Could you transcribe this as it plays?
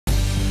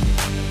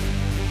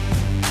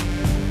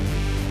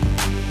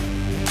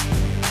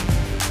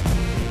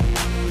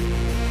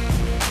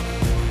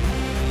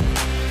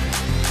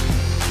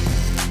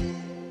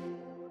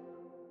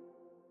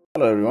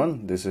Hello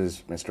everyone, this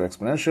is Mr.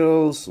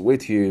 Exponentials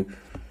with you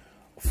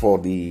for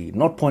the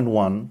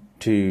 0.1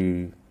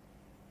 to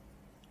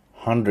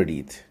 100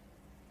 ETH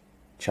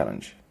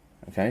challenge.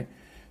 Okay,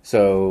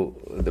 so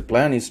the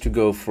plan is to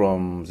go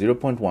from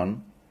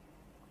 0.1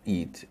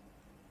 ETH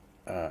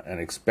and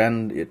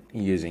expand it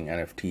using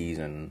NFTs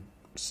and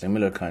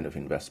similar kind of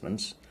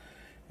investments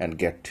and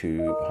get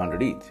to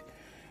 100 ETH.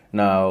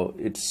 Now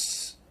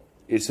it's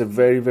a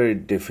very, very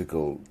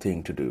difficult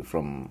thing to do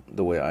from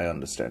the way I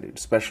understand it,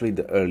 especially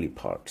the early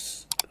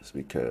parts,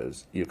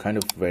 because you're kind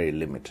of very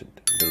limited.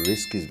 The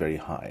risk is very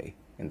high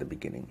in the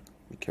beginning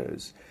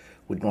because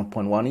with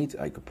 0.1 ETH,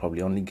 I could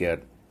probably only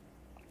get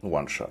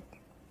one shot,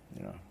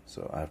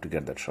 so I have to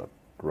get that shot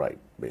right,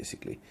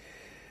 basically.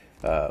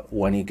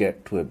 When you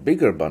get to a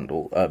bigger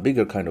bundle, a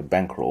bigger kind of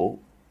bankroll,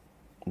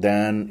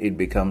 then it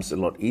becomes a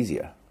lot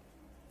easier.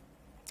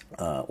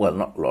 Well,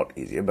 not a lot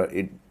easier, but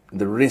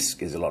the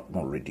risk is a lot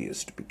more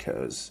reduced,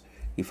 because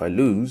if I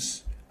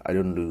lose, I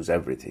don't lose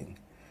everything.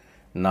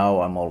 Now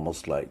I'm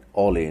almost like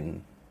all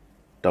in,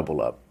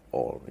 double up,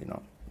 or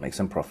make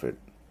some profit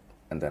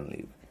and then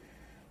leave.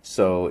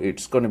 So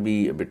it's going to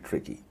be a bit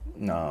tricky.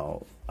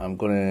 Now I'm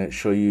going to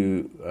show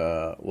you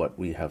what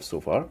we have so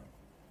far.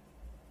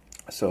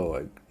 So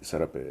I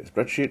set up a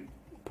spreadsheet,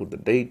 put the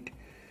date,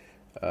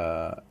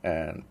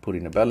 and put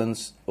in a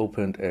balance,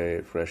 opened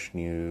a fresh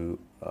new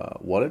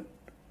wallet.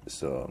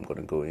 So I'm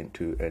going to go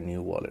into a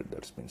new wallet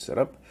that's been set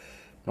up,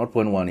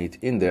 0.1 ETH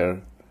in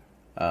there,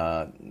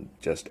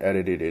 just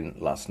added it in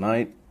last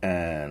night,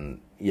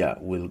 and yeah,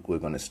 we're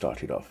going to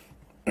start it off.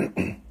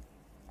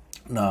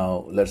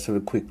 Now let's have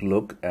a quick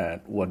look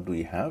at what do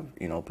we have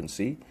in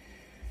OpenSea.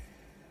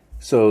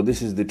 So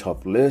this is the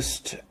top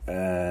list,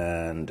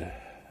 and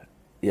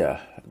yeah,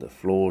 the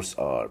floors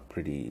are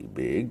pretty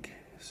big,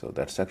 so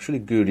that's actually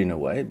good in a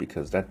way,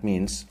 because that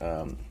means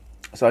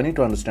so I need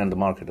to understand the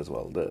market as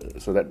well.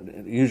 So that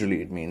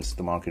usually it means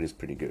the market is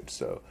pretty good.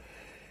 So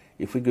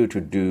if we go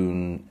to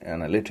Dune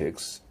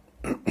Analytics,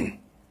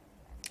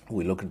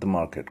 we look at the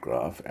market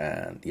graph,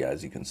 and yeah,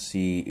 as you can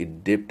see,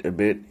 it dipped a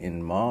bit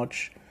in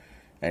March,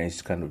 and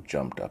it's kind of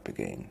jumped up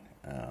again.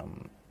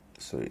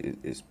 So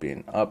it's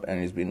been up,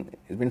 and it's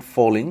been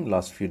falling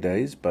last few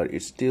days, but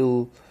it's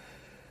still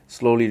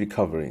slowly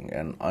recovering.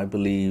 And I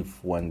believe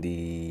when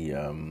the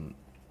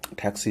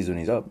tax season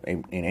is up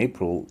in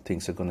April,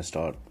 things are going to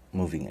start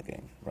moving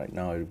again. Right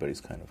now,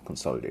 everybody's kind of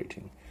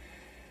consolidating.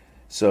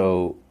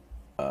 So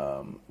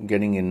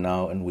getting in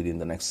now and within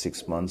the next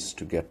 6 months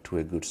to get to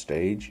a good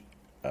stage,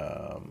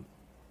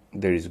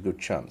 there is a good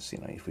chance,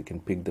 if we can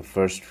pick the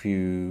first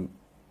few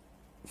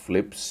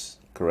flips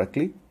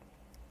correctly,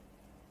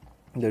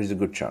 there is a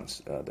good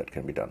chance that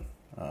can be done.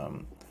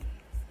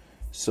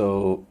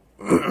 So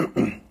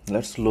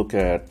let's look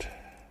at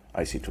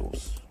IC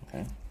tools.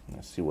 Okay,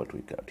 let's see what we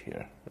got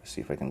here. Let's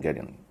see if I can get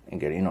in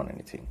on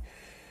anything.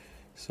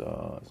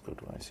 So let's go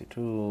to IC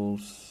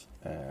tools.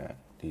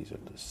 These are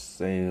the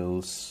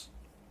sales.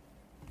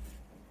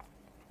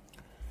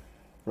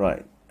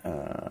 Right,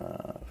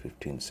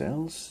 15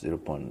 sales,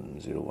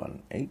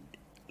 0.018,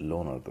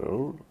 Loner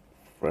Girl,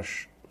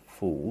 Fresh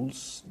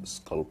Fools,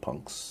 Skull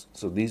Punks.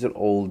 So these are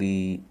all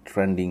the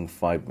trending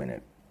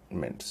 5-minute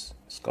mints,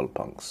 Skull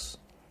Punks.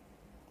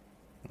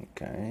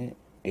 Okay,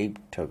 Ape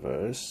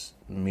Towers,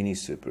 Mini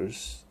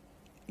Supers,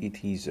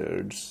 ETH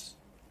Zerds,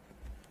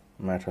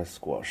 Meta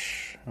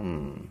Squash.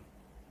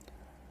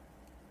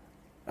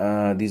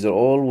 These are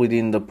all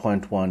within the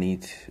 0.1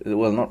 ETH.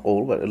 Well, not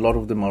all, but a lot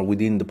of them are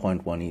within the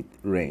 0.1 ETH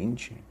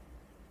range.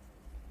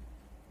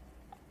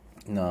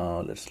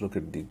 Now let's look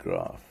at the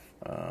graph.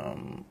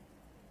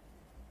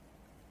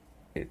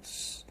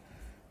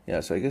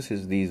 So I guess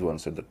it's these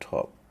ones at the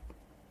top.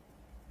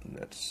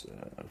 That's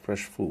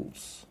Fresh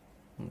Fools.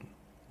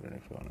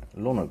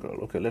 Loner Girl.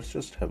 Okay, let's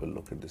just have a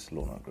look at this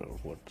Loner Girl.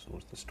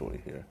 What's the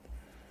story here?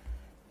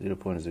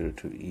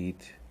 0.02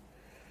 ETH,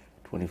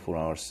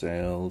 24-hour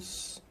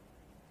sales.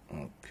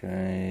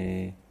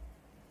 Okay.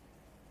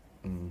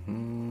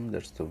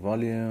 That's the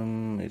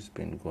volume. It's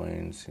been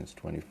going since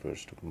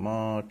 21st of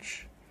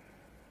March.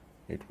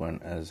 It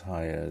went as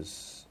high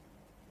as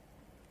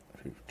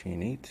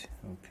 15 ETH.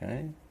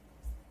 Okay.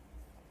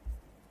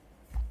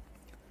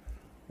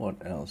 What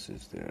else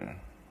is there?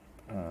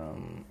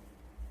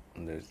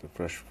 There's the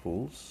Fresh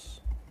Fools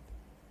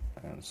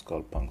and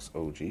Skull Punks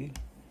OG.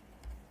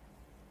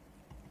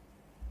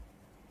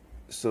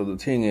 So the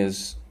thing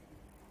is,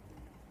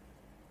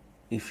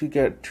 if you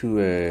get to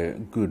a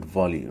good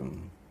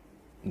volume,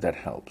 that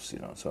helps,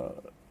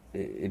 so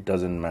it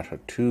doesn't matter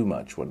too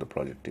much what the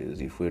project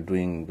is. If we're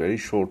doing very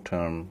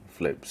short-term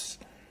flips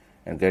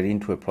and get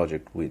into a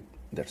project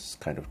that's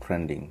kind of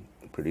trending,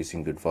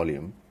 producing good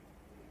volume,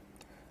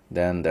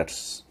 then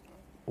that's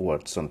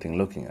something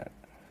looking at.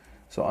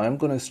 So I'm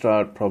going to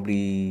start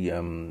probably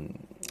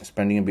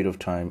spending a bit of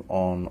time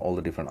on all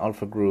the different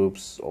alpha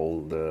groups,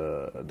 all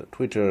the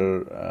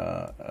Twitter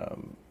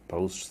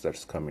posts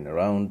that's coming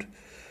around,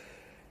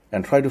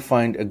 and try to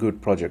find a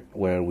good project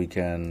where we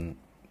can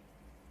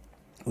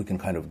we can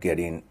kind of get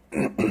in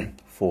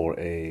for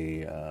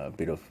a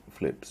bit of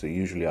flip. So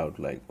usually I would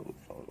like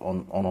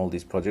on all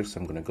these projects,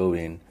 I'm going to go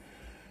in,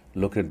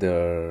 look at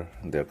their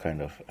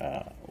kind of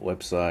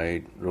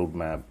website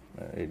roadmap.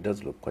 It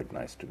does look quite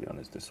nice, to be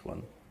honest. This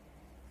one,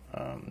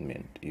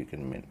 mint. You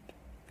can mint.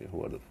 Okay,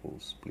 who are the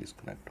fools? Please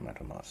connect to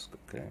MetaMask.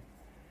 Okay,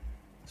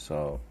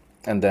 so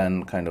and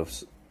then kind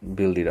of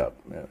build it up.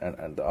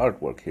 And the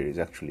artwork here is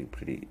actually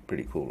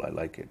pretty cool. I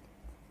like it.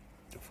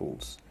 The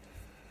fools.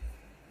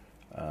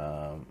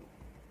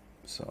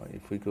 So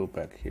if we go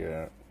back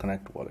here,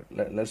 connect wallet.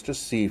 Let's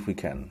just see if we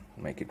can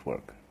make it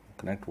work.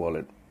 Connect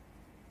wallet.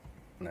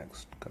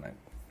 Next, connect.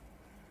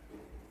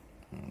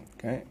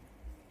 Okay.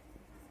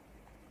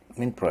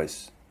 Mint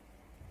price.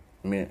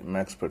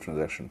 Max per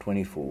transaction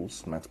 20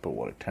 fools. Max per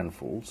wallet 10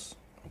 fools.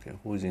 Okay,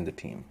 who is in the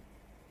team?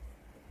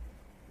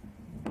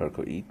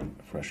 Perco ETH,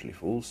 Freshly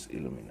Fools,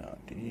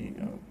 Illuminati.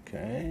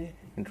 Okay,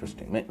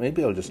 interesting.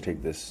 Maybe I'll just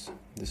take this.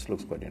 This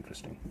looks quite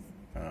interesting.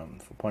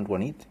 For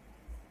 0.1 ETH,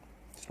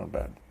 it's not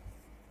bad.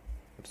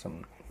 Got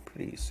some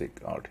pretty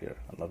sick art here.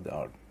 I love the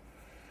art.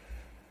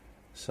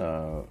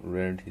 So,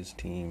 Red, his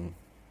team.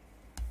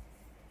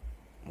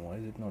 Why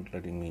is it not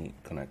letting me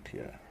connect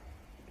here?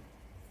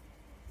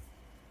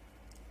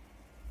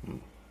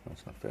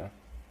 That's not fair.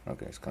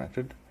 Okay, it's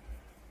connected.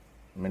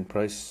 Mint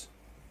price,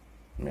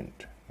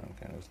 mint.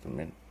 Okay, that's the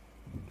mint.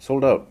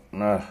 Sold out.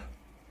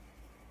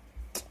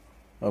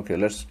 Okay,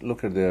 let's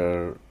look at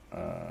their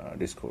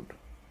Discord.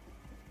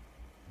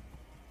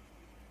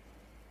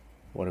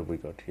 What have we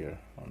got here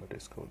on the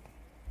Discord?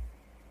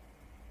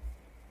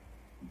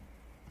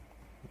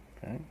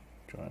 Okay,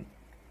 join.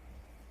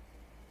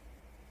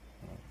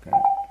 Okay.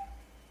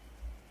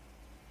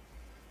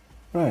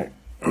 Right.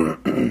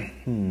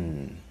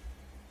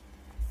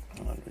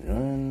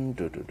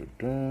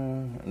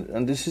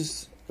 And this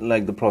is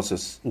like the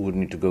process we would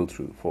need to go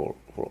through for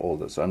all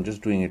this. I'm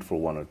just doing it for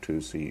one or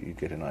two so you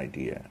get an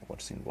idea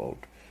what's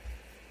involved.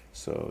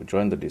 So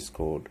join the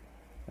Discord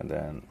and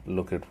then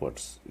look at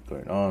what's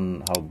going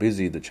on, how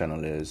busy the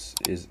channel is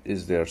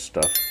there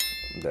stuff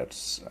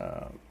that's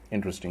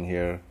interesting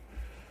here.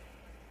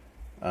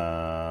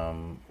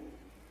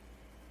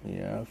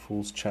 Yeah,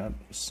 Fool's Chat,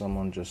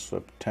 someone just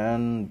swept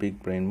 10,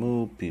 Big Brain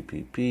Move,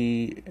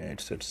 PPP,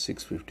 it's at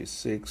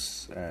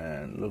 656,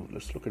 and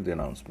let's look at the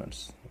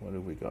announcements. What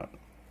have we got?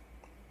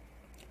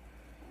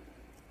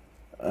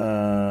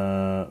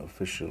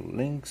 Official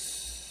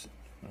links.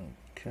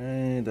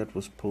 Okay, that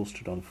was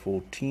posted on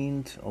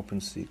 14th.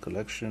 OpenSea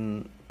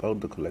collection, about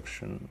the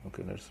collection.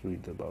 Okay, let's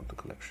read about the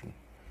collection.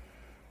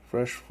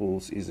 Fresh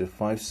Fools is a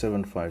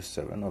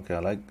 5757. Okay, I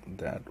like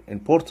that. In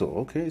Porto,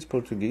 okay, it's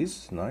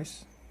Portuguese,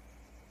 nice.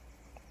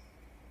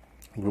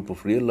 A group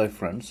of real-life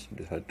friends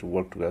decided to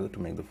work together to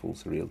make the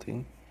Fools a real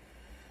thing.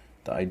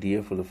 The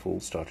idea for the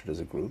Fools started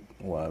as a group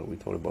while we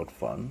thought about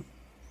fun,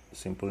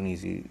 simple and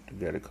easy to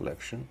get a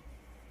collection.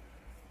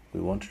 We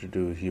wanted to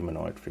do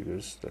humanoid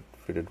figures that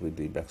fitted with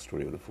the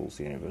backstory of the Fools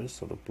universe,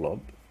 so the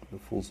blob, the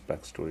Fools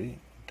backstory,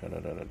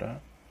 da-da-da-da-da.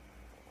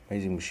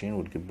 Amazing Machine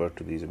would give birth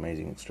to these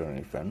amazing external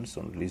events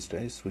on release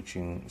day.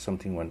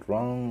 Something went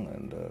wrong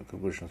and the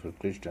conversions were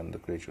glitched and the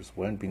creatures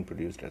weren't being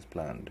produced as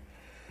planned.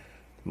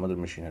 The Mother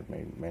Machine had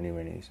made many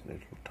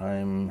little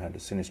time, had a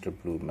sinister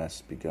blue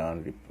mess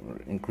began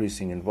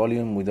increasing in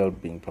volume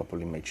without being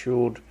properly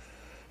matured.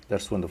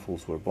 That's when the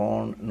Fools were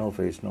born. No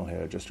face, no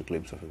hair, just a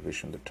glimpse of a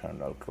vision that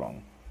turned out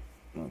wrong.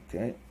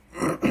 Okay.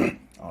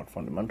 Art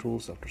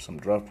fundamentals. After some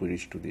draft, we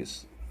reached to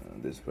this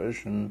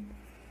version.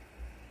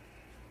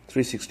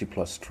 360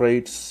 plus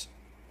traits.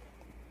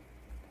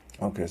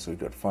 Okay, so we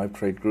got 5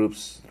 trait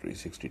groups,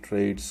 360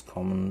 traits,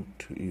 common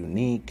to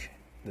unique.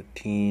 The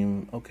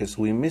team. Okay,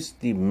 so we missed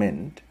the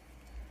mint.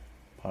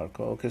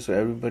 Parker. Okay, so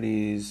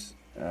everybody's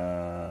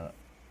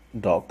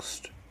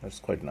doxed. That's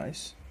quite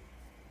nice.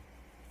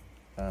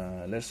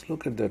 Let's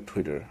look at their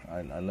Twitter.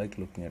 I like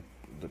looking at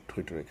the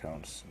Twitter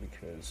accounts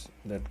because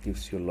that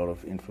gives you a lot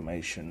of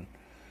information.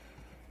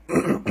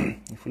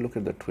 If we look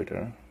at the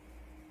Twitter,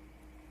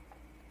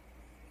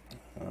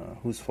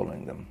 who's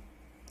following them?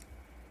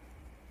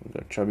 We've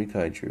got Chubby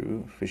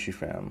Kaiju, Fishy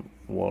Fam,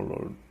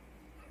 Warlord,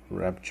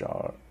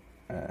 Rapjar,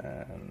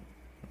 and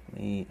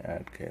me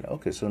at Kayla.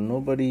 Okay, so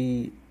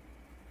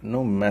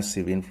no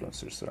massive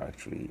influencers are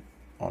actually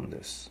on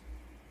this.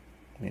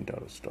 Mint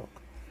out of stock.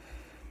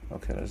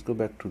 Okay, let's go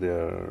back to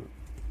their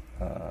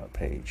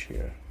page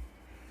here.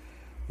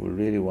 We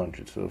really want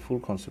it. So the full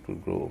concept will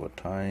grow over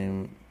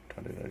time.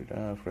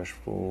 Fresh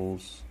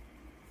Fools,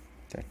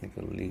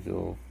 technical,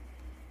 legal.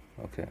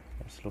 Okay,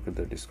 let's look at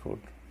the Discord.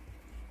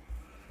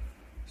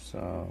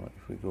 So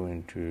if we go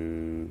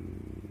into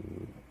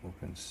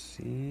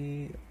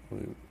OpenSea,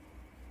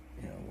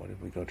 what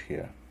have we got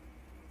here?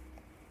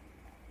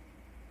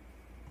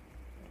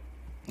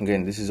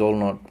 Again, this is all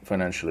not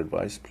financial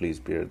advice. Please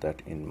bear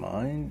that in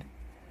mind.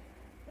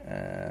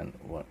 And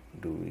what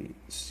do we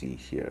see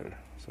here?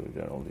 So we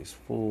got all these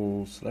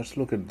fools. Let's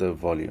look at the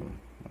volume.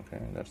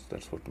 Okay,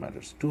 that's what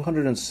matters.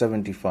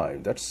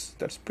 275.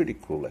 That's pretty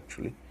cool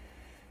actually.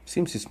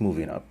 Seems it's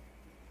moving up.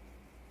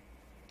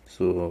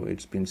 So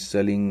it's been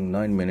selling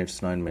 9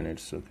 minutes.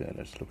 Okay,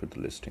 let's look at the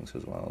listings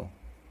as well.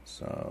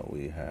 So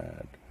we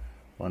had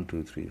 1,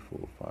 2, 3,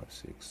 4, 5,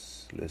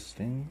 6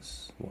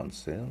 listings. 1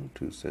 sale,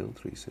 2 sale,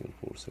 3 sale,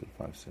 4 sale,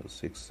 5 sale,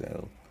 6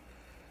 sale.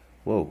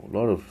 Whoa, a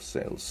lot of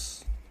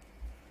sales.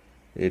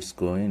 It's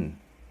going,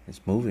 it's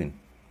moving.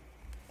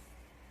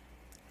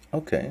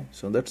 Okay,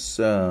 so that's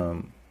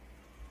not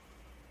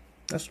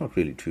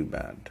really too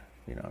bad,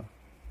 you know.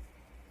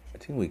 I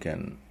think we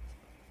can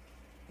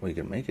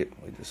make it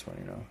with this one,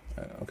 you know.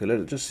 Okay,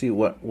 let's just see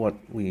what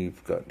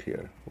we've got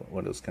here.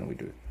 What else can we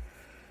do?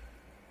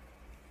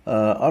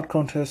 Art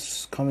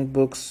contests, comic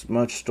books,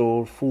 merch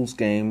store, fool's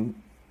game.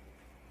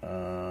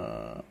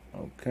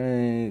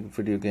 Okay,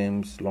 video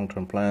games,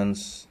 long-term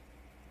plans,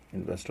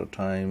 investor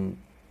time.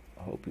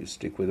 I hope you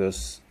stick with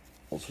us.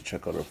 Also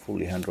check out our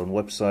fully hand-drawn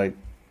website.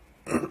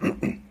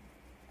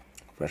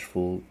 Fresh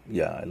full.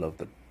 Yeah, I love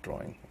the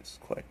drawing. It's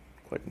quite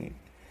neat.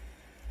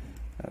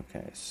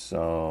 Okay,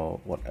 so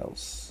what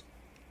else?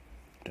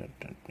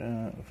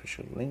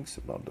 Official links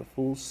about the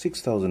Fools.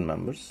 6,000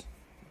 members.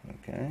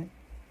 Okay,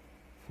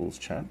 Fools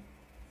chat.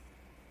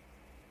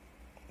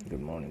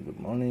 Good morning.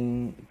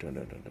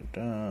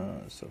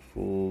 So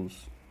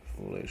Fools,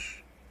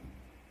 foolish.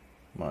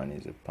 Mine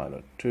is a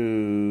pilot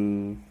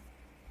too.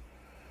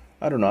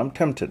 I don't know. I'm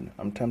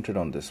tempted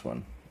on this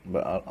one,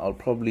 but I'll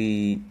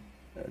probably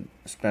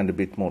spend a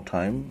bit more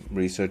time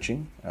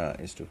researching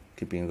as to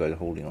keeping you guys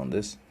holding on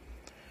this.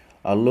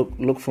 I'll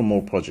look for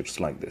more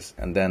projects like this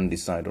and then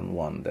decide on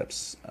one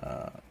that's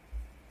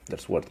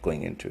worth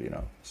going into, you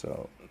know.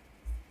 So,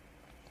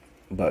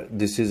 but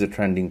this is a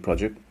trending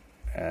project,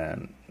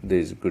 and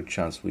there's a good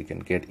chance we can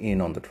get in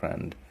on the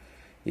trend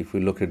if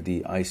we look at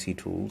the IC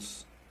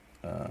tools,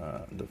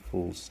 the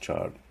Fools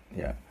chart.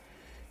 Yeah,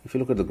 if you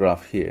look at the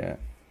graph here,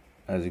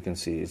 as you can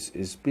see,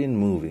 it's been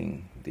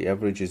moving. The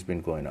average has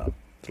been going up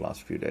the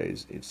last few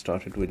days. It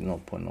started with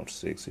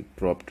 0.06, it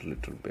dropped a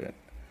little bit,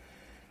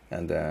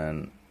 and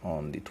then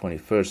on the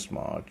 21st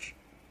March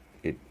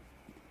it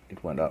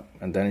went up,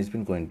 and then it's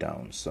been going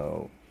down.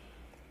 So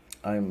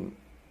I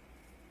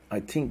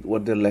think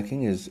what they're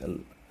lacking is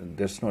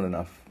there's not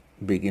enough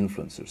big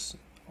influencers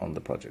on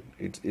the project.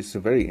 It's a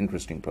very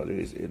interesting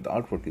project. The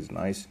artwork is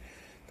nice,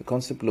 the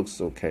concept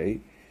looks okay,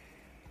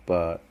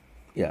 but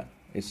yeah,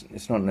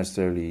 it's not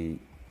necessarily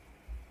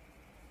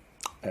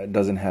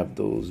doesn't have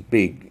those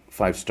big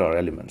 5-star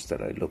elements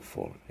that I look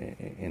for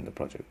in the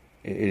project.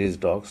 It is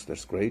docs,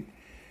 that's great.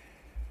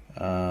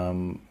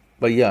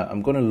 But yeah,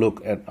 I'm going to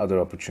look at other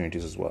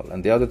opportunities as well.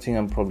 And the other thing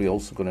I'm probably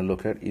also going to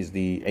look at is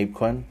the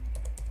ApeCoin.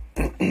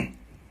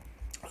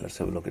 Let's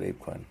have a look at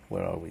ApeCoin.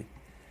 Where are we?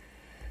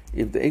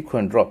 If the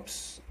ApeCoin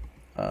drops,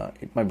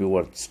 it might be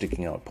worth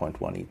sticking out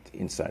 0.1 ETH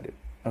inside it.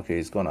 Okay,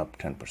 it's gone up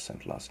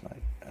 10% last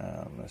night.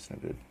 That's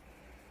not good.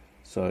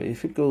 So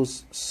if it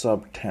goes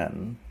sub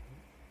 10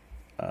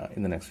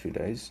 in the next few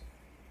days,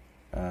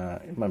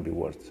 it might be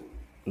worth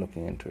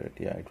looking into it.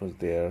 Yeah, it was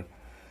there.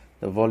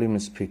 The volume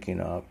is picking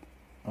up.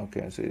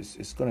 Okay, so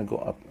it's going to go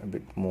up a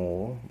bit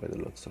more by the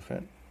looks of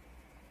it.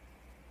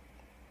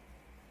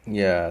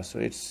 Yeah,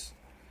 so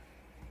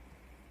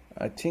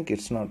I think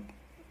it's not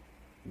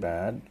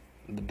bad.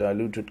 The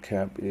diluted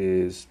cap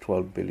is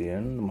 12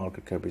 billion. The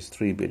market cap is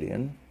 3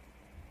 billion.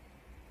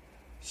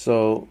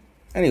 So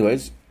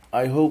anyways,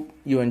 I hope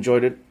you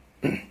enjoyed it.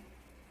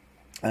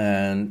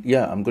 And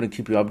yeah, I'm going to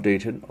keep you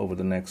updated over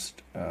the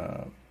next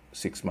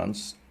 6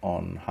 months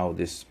on how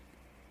this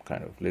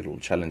kind of little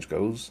challenge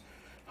goes,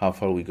 how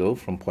far we go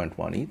from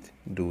 0.1 ETH.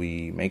 Do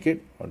we make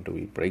it or do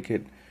we break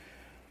it?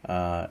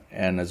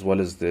 And as well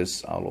as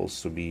this, I'll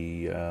also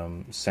be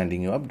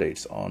sending you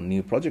updates on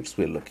new projects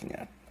we're looking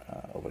at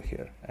over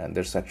here. And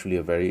there's actually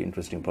a very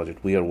interesting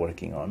project we are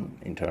working on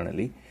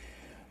internally.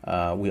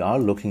 We are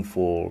looking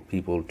for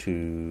people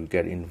to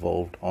get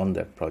involved on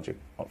that project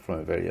from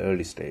a very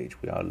early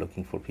stage. We are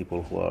looking for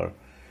people who are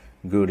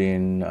good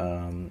in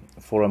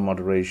forum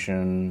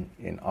moderation,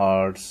 in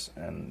arts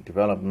and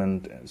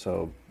development.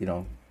 So, you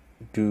know,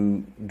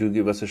 do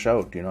give us a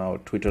shout. You know, our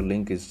Twitter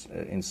link is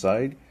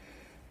inside.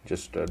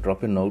 Just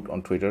drop a note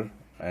on Twitter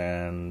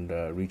and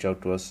reach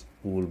out to us.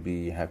 We will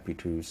be happy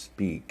to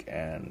speak.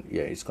 And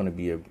yeah, it's going to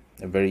be a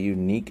very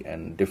unique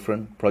and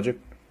different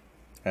project,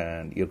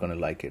 and you're going to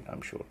like it,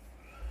 I'm sure.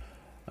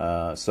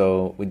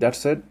 So with that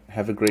said,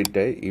 have a great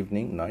day,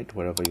 evening, night,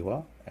 wherever you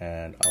are,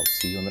 and I'll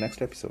see you on the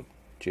next episode.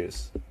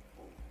 Cheers.